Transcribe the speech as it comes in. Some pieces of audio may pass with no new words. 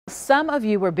some of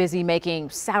you were busy making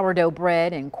sourdough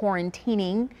bread and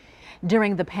quarantining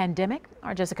during the pandemic.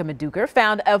 Our Jessica Mudhukar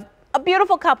found a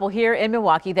beautiful couple here in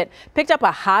Milwaukee that picked up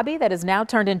a hobby that has now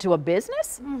turned into a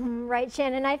business. Right,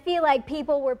 Shannon. I feel like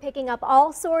people were picking up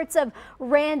all sorts of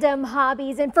random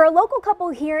hobbies. And for a local couple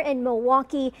here in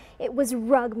Milwaukee, it was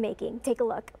rug making. Take a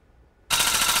look.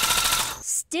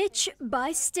 Stitch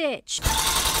by stitch.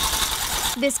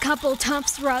 This couple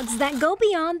tufts rugs that go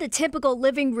beyond the typical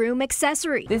living room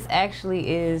accessory. This actually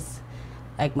is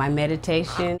like my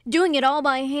meditation. Doing it all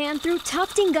by hand through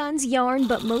tufting guns, yarn,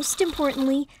 but most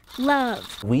importantly,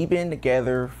 love. We've been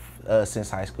together since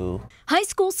high school. High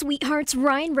school sweethearts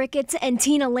Ryan Ricketts and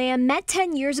Tina Lamb met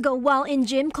 10 years ago while in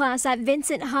gym class at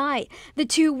Vincent High. The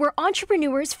two were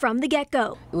entrepreneurs from the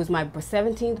get-go. It was my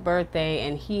 17th birthday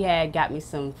and he had got me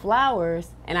some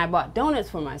flowers and I bought donuts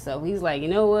for myself. He's like, you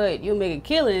know what, you'll make a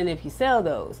killing if you sell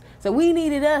those. So we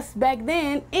needed us back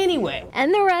then anyway.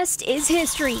 And the rest is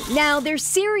history. Now they're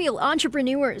serial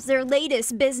entrepreneurs. Their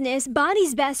latest business,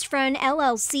 Body's Best Friend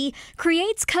LLC,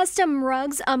 creates custom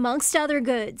rugs amongst other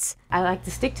goods. I like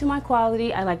to stick to my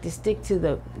quality. I like to stick to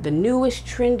the newest,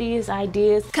 trendiest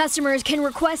ideas. Customers can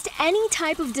request any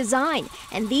type of design,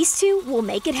 and these two will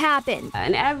make it happen.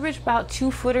 An average about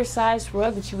 2-footer size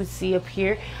rug that you would see up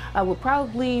here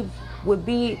would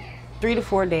be 3 to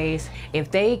 4 days. If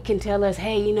they can tell us,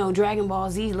 hey, you know, Dragon Ball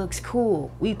Z looks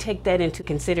cool, we take that into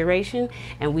consideration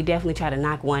and we definitely try to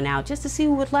knock one out just to see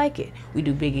who would like it. We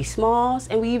do biggie smalls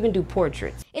and we even do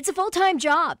portraits. It's a full-time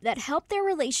job that helped their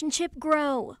relationship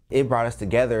grow. It brought us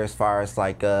together as far as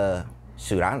like,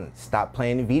 shoot, I stopped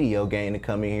playing the video game to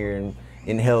come in here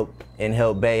and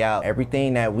help Bay out.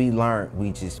 Everything that we learned,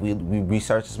 we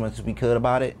researched as much as we could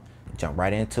about it. Jump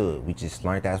right into it. We just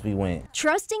learned as we went.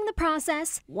 Trusting the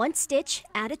process, one stitch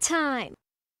at a time.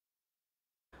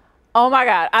 Oh my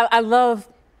God,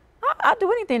 I'll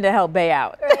do anything to help Bay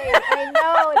out. Right, I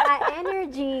know, that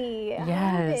energy. Yes.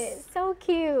 I love it. So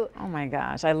cute. Oh my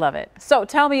gosh, I love it. So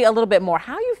tell me a little bit more,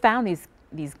 how you found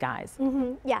these guys.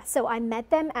 Yeah, so I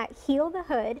met them at Heal the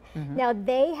Hood. Now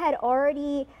they had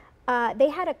already, they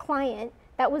had a client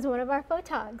that was one of our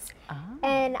photogs.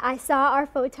 And I saw our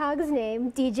photog's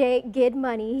name, DJ Gid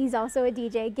Money. He's also a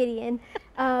DJ, Gideon.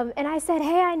 And I said,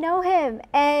 hey, I know him.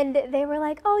 And they were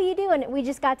like, oh, you do? And we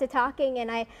just got to talking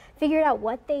and I figured out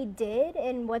what they did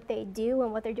and what they do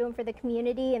and what they're doing for the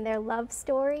community and their love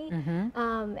story.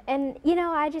 And you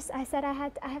know, I said I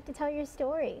have to tell your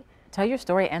story. Tell your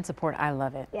story and support. I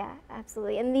love it. Yeah,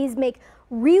 absolutely. And these make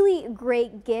really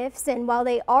great gifts. And while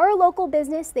they are a local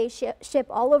business, they ship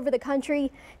all over the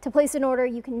country. To place an order,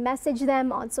 you can message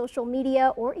them on social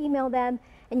media or email them.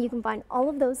 And you can find all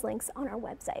of those links on our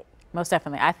website. Most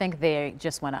definitely. I think they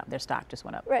just went up. Their stock just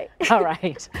went up. Right. All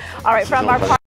right. All right. From our